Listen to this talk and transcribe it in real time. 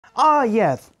Ah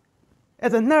yes,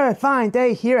 it's another fine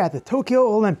day here at the Tokyo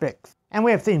Olympics, and we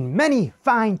have seen many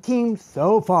fine teams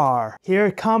so far.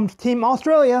 Here comes Team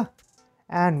Australia,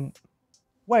 and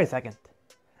wait a second,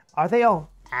 are they all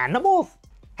animals?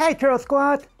 Hey Turtle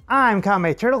Squad, I'm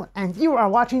Kame Turtle, and you are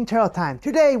watching Turtle Time.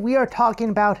 Today we are talking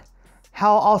about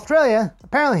how Australia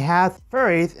apparently has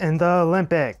furries in the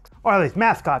Olympics, or at least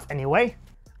mascots anyway.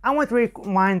 I want to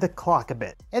rewind the clock a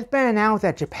bit. It's been announced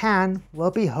that Japan will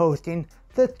be hosting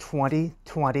the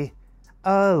 2020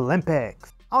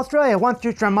 Olympics. Australia wants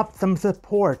to drum up some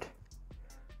support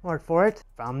for it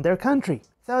from their country,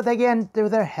 so they get into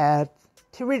their heads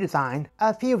to redesign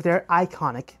a few of their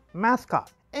iconic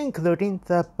mascots, including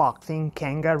the boxing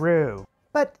kangaroo.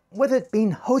 But with it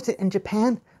being hosted in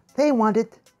Japan, they wanted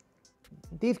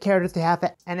these characters to have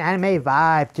an anime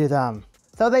vibe to them.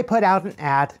 So they put out an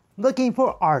ad looking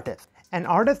for artists. An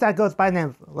artist that goes by the name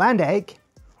of Landegg,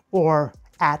 or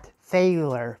at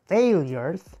Sailor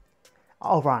Failures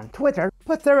over on Twitter,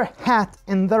 put their hat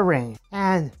in the ring,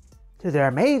 and to their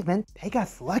amazement, they got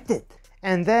selected.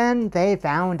 And then they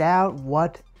found out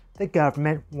what the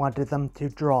government wanted them to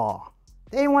draw.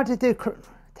 They wanted to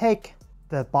take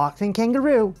the boxing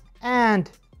kangaroo and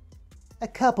a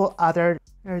couple other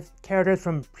characters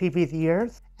from previous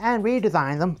years and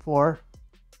redesign them for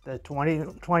the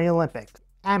 2020 Olympics,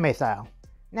 anime style.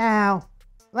 Now,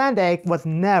 Landegg was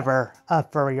never a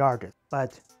furry artist,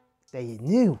 but they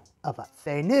knew of us.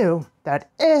 They knew that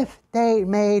if they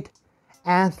made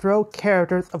anthro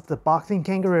characters of the boxing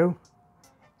kangaroo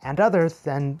and others,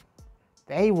 then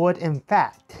they would in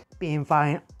fact be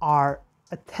inviting our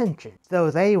attention.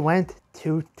 So they went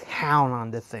to town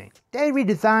on this thing. They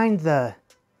redesigned the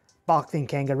boxing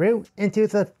kangaroo into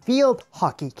the field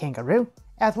hockey kangaroo,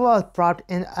 as well as brought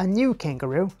in a new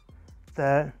kangaroo,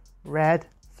 the red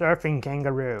surfing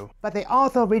kangaroo. But they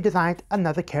also redesigned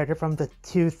another character from the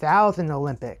 2000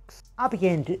 Olympics. I'll be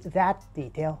getting into that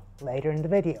detail later in the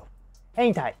video.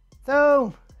 Hang tight.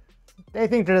 So, they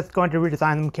think they're just going to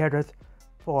redesign some characters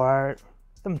for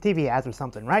some TV ads or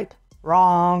something, right?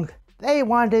 Wrong. They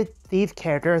wanted these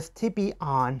characters to be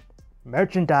on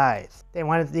merchandise. They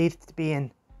wanted these to be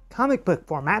in comic book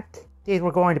format. These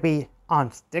were going to be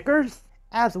on stickers,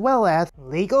 as well as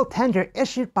legal tender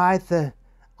issued by the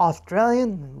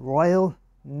Australian Royal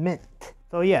Mint.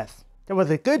 So yes, there was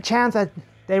a good chance that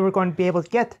they were going to be able to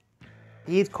get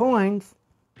these coins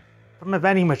from a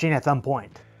vending machine at some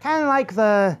point. Kind of like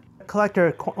the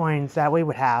collector coins that we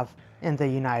would have in the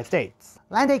United States.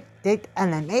 Landegg did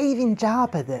an amazing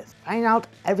job at this, finding out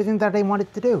everything that they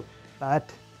wanted to do.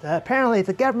 But apparently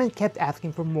the government kept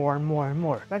asking for more and more and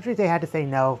more. Eventually they had to say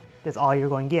no. That's all you're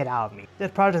going to get out of me. This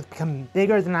project has become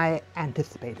bigger than I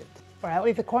anticipated. Or at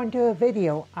least according to a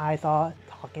video I saw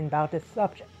talking about this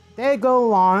subject. They go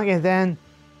along and then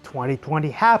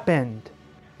 2020 happened.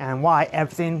 And why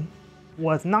everything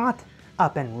was not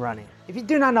up and running. If you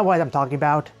do not know what I'm talking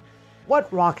about,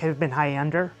 what rock have you been hiding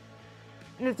under?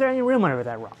 And is there any room under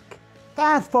that rock?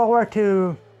 Fast forward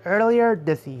to earlier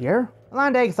this year.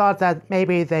 Landegg thought that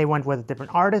maybe they went with a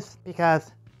different artist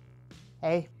because,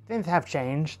 hey, things have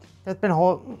changed. There's been a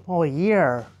whole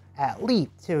year at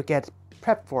least to get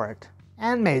prepped for it,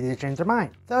 and maybe they changed their mind.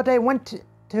 So they went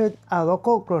to a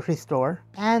local grocery store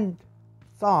and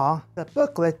saw the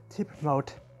booklet to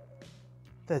promote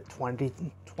the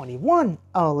 2021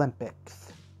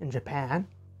 Olympics in Japan,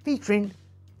 featuring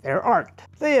their art.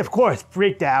 They of course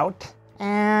freaked out,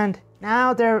 and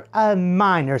now they're a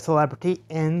minor celebrity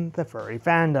in the furry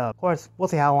fandom. Of course, we'll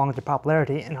see how long the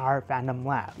popularity in our fandom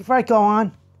lasts. Before I go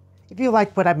on, if you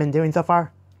like what I've been doing so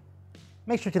far,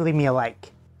 make sure to leave me a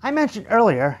like. I mentioned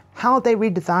earlier how they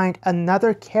redesigned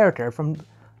another character from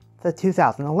the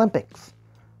 2000 Olympics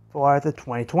for the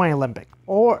 2020 Olympics,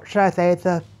 or should I say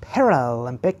the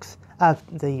Paralympics of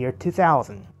the year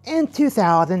 2000. In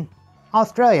 2000,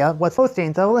 Australia was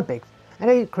hosting the Olympics, and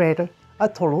they created a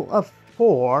total of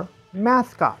 4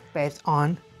 mascots based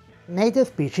on native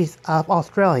species of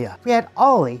Australia. We had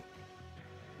Ollie,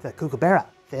 the kookaburra,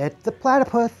 Sid, the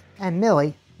platypus, and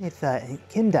Millie, it's a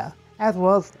echidna, as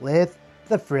well as Liz,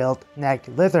 the frilled-necked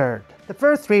lizard. The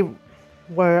first 3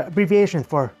 were abbreviations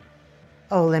for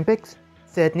Olympics,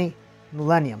 Sydney,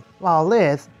 Millennium, while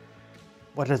Liz,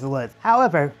 what is Liz?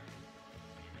 However,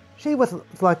 she was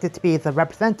selected to be the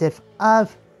representative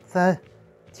of the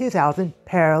 2000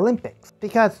 Paralympics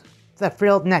because the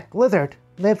frilled-necked lizard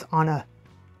lives on a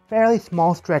fairly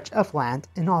small stretch of land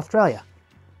in Australia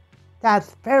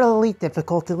that's fairly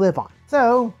difficult to live on.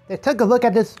 So they took a look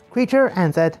at this creature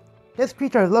and said, this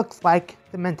creature looks like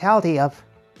the mentality of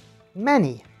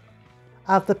many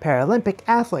of the Paralympic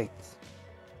athletes.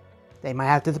 They might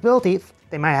have disabilities,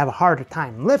 They might have a harder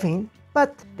time living,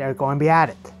 but they're going to be at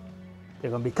it.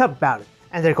 They're going to be tough about it,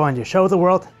 and they're going to show the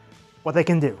world what they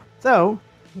can do. So,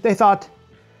 they thought,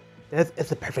 this is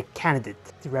the perfect candidate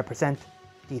to represent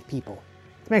these people.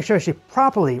 To make sure she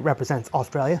properly represents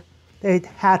Australia, they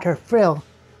had her frill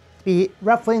be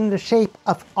roughly in the shape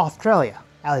of Australia,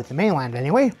 at least the mainland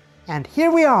anyway. And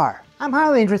here we are! I'm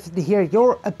highly interested to hear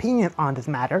your opinion on this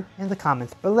matter in the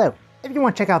comments below. If you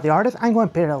want to check out the artist, I'm going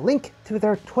to put a link to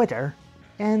their Twitter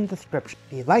in the description.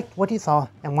 If you liked what you saw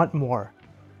and want more,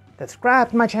 subscribe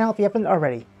to my channel if you haven't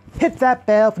already. Hit that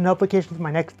bell for notifications when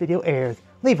my next video airs.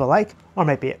 Leave a like or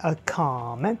maybe a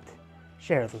comment.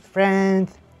 Share it with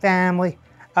friends, family,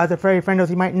 other furry friendos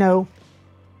you might know.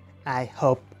 I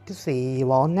hope to see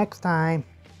you all next time.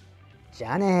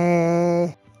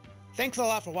 Johnny! Thanks a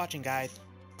lot for watching, guys.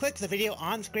 Click the video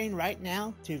on screen right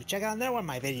now to check out another one of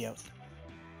my videos.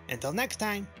 Until next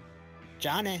time,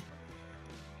 Johnny!